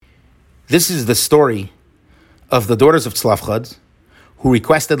This is the story of the daughters of Tzlafchad who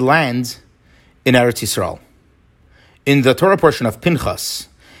requested land in Eretz Yisrael. In the Torah portion of Pinchas,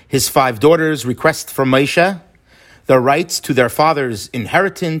 his 5 daughters request from Moshe the rights to their father's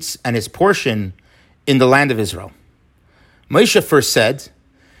inheritance and his portion in the land of Israel. Moshe first said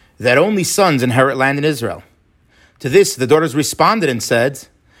that only sons inherit land in Israel. To this, the daughters responded and said,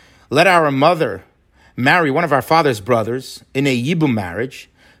 "Let our mother marry one of our father's brothers in a Yibum marriage,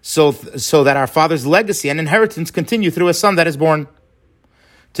 so that our father's legacy and inheritance continue through a son that is born."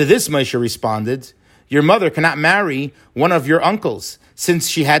 To this, Moshe responded, "Your mother cannot marry one of your uncles, since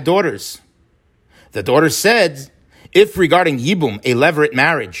she had daughters." The daughters said, "If regarding Yibum, a levirate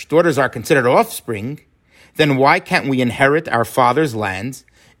marriage, daughters are considered offspring, then why can't we inherit our father's land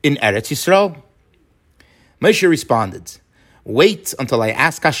in Eretz Yisrael?" Moshe responded, "Wait until I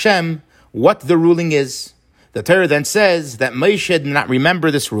ask Hashem what the ruling is." The Torah then says that Moshe did not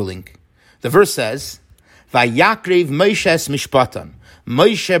remember this ruling. The verse says, "Vayakrev Moshes mishpatan."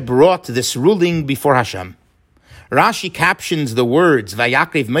 Moshe brought this ruling before Hashem. Rashi captions the words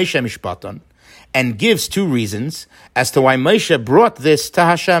 "Vayakrev Moshe mishpatan" and gives 2 reasons as to why Moshe brought this to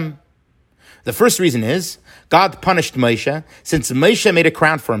Hashem. The first reason is God punished Moshe since Moshe made a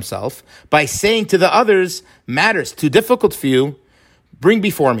crown for himself by saying to the others, "Matters too difficult for you, bring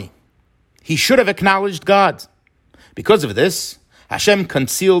before me." He should have acknowledged God. Because of this, Hashem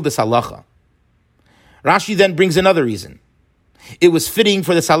concealed this halacha. Rashi then brings another reason. It was fitting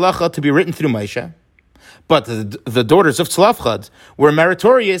for this halacha to be written through Moshe, but the daughters of Tzlafchad were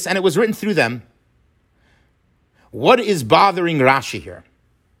meritorious and it was written through them. What is bothering Rashi here?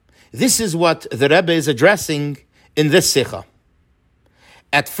 This is what the Rebbe is addressing in this Sikha.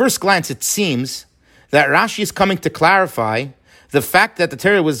 At first glance, it seems that Rashi is coming to clarify the fact that the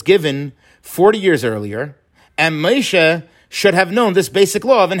Torah was given 40 years earlier, and Moshe should have known this basic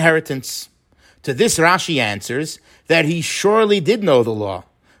law of inheritance. To this, Rashi answers that he surely did know the law,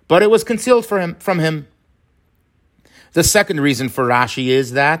 but it was concealed from him. The second reason for Rashi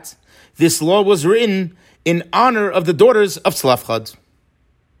is that this law was written in honor of the daughters of Tzlafchad.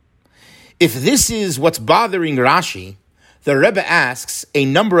 If this is what's bothering Rashi, the Rebbe asks a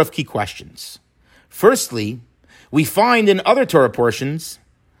number of key questions. Firstly, we find in other Torah portions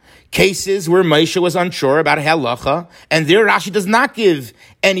cases where Moshe was unsure about halacha, and there Rashi does not give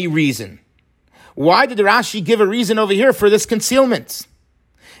any reason. Why did Rashi give a reason over here for this concealment?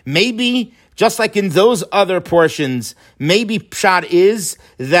 Maybe, just like in those other portions, maybe pshat is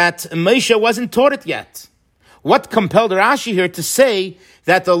that Moshe wasn't taught it yet. What compelled Rashi here to say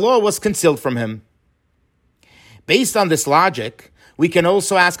that the law was concealed from him? Based on this logic, we can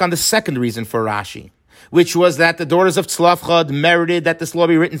also ask on the second reason for Rashi, which was that the daughters of Tzlafchad merited that this law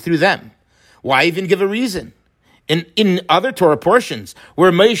be written through them. Why even give a reason? In other Torah portions,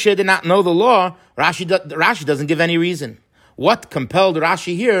 where Moshe did not know the law, Rashi doesn't give any reason. What compelled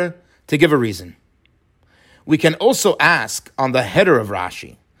Rashi here to give a reason? We can also ask on the header of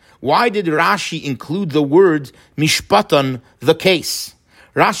Rashi, why did Rashi include the word mishpatan, the case?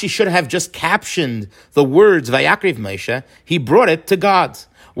 Rashi should have just captioned the words Vayakrev Moshe. He brought it to God.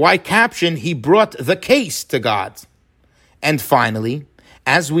 Why caption, he brought the case to God? And finally,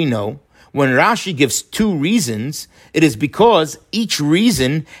 as we know, when Rashi gives 2 reasons, it is because each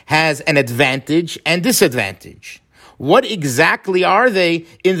reason has an advantage and disadvantage. What exactly are they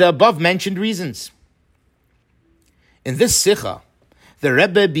in the above-mentioned reasons? In this Sikha, the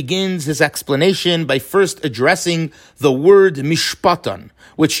Rebbe begins his explanation by first addressing the word mishpatan,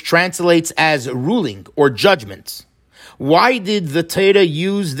 which translates as ruling or judgment. Why did the Torah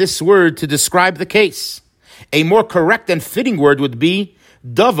use this word to describe the case? A more correct and fitting word would be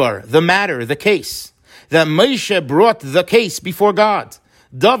davar, the matter, the case. That Moshe brought the case before God.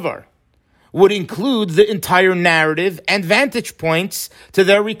 Davar would include the entire narrative and vantage points to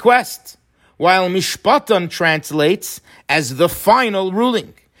their request, while mishpatan translates as the final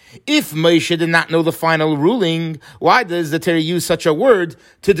ruling. If Moshe did not know the final ruling, why does the Torah use such a word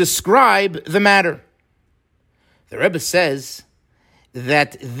to describe the matter? The Rebbe says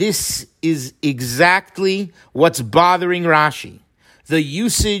that this is exactly what's bothering Rashi, the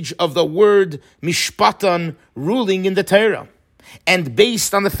usage of the word mishpatan, ruling in the Torah. And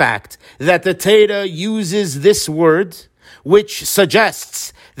based on the fact that the Torah uses this word, which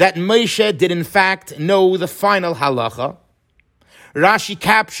suggests that Moshe did in fact know the final halacha, Rashi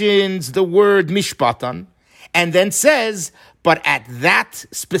captions the word mishpatan and then says, but at that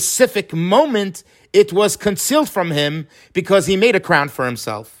specific moment, it was concealed from him because he made a crown for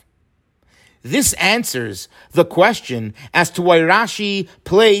himself. This answers the question as to why Rashi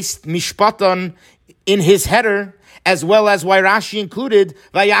placed mishpatan in his header as well as why Rashi included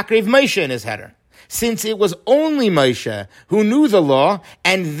Vayakrev Moshe in his header, since it was only Moshe who knew the law,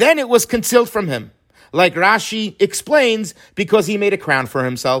 and then it was concealed from him, like Rashi explains, because he made a crown for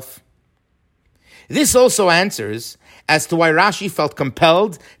himself. This also answers as to why Rashi felt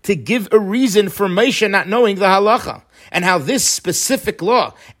compelled to give a reason for Moshe not knowing the halacha, and how this specific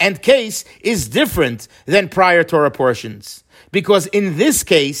law and case is different than prior Torah portions. Because in this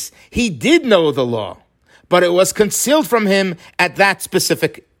case, he did know the law, but it was concealed from him at that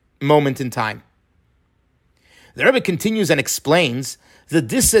specific moment in time. The Rebbe continues and explains the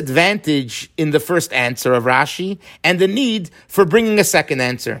disadvantage in the first answer of Rashi and the need for bringing a second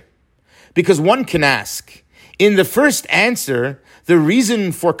answer. Because one can ask, in the first answer, the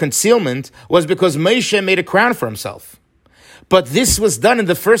reason for concealment was because Moshe made a crown for himself. But this was done in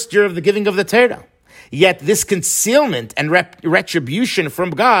the first year of the giving of the Torah. Yet this concealment and retribution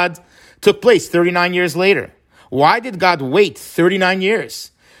from God took place 39 years later. Why did God wait 39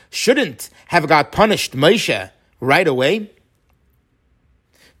 years? Shouldn't have God punished Moshe right away?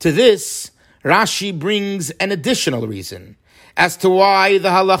 To this, Rashi brings an additional reason as to why the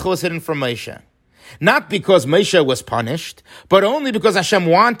halacha was hidden from Moshe. Not because Moshe was punished, but only because Hashem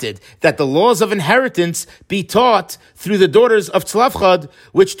wanted that the laws of inheritance be taught through the daughters of Tzlafchad,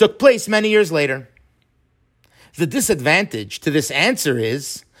 which took place many years later. The disadvantage to this answer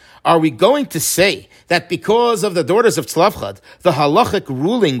is, are we going to say that because of the daughters of Tzlafchad, the halachic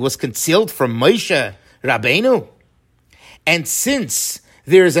ruling was concealed from Moshe Rabbeinu? And since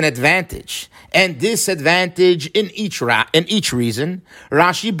there is an advantage and disadvantage in each reason,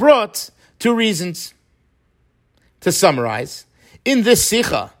 Rashi brought two reasons. To summarize, in this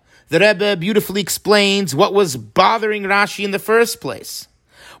Sikha, the Rebbe beautifully explains what was bothering Rashi in the first place,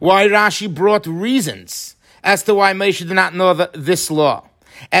 why Rashi brought reasons as to why Moshe did not know this law,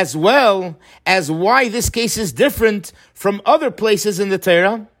 as well as why this case is different from other places in the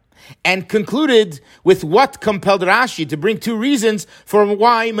Torah, and concluded with what compelled Rashi to bring two reasons for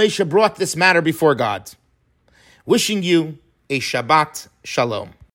why Moshe brought this matter before God. Wishing you a Shabbat Shalom.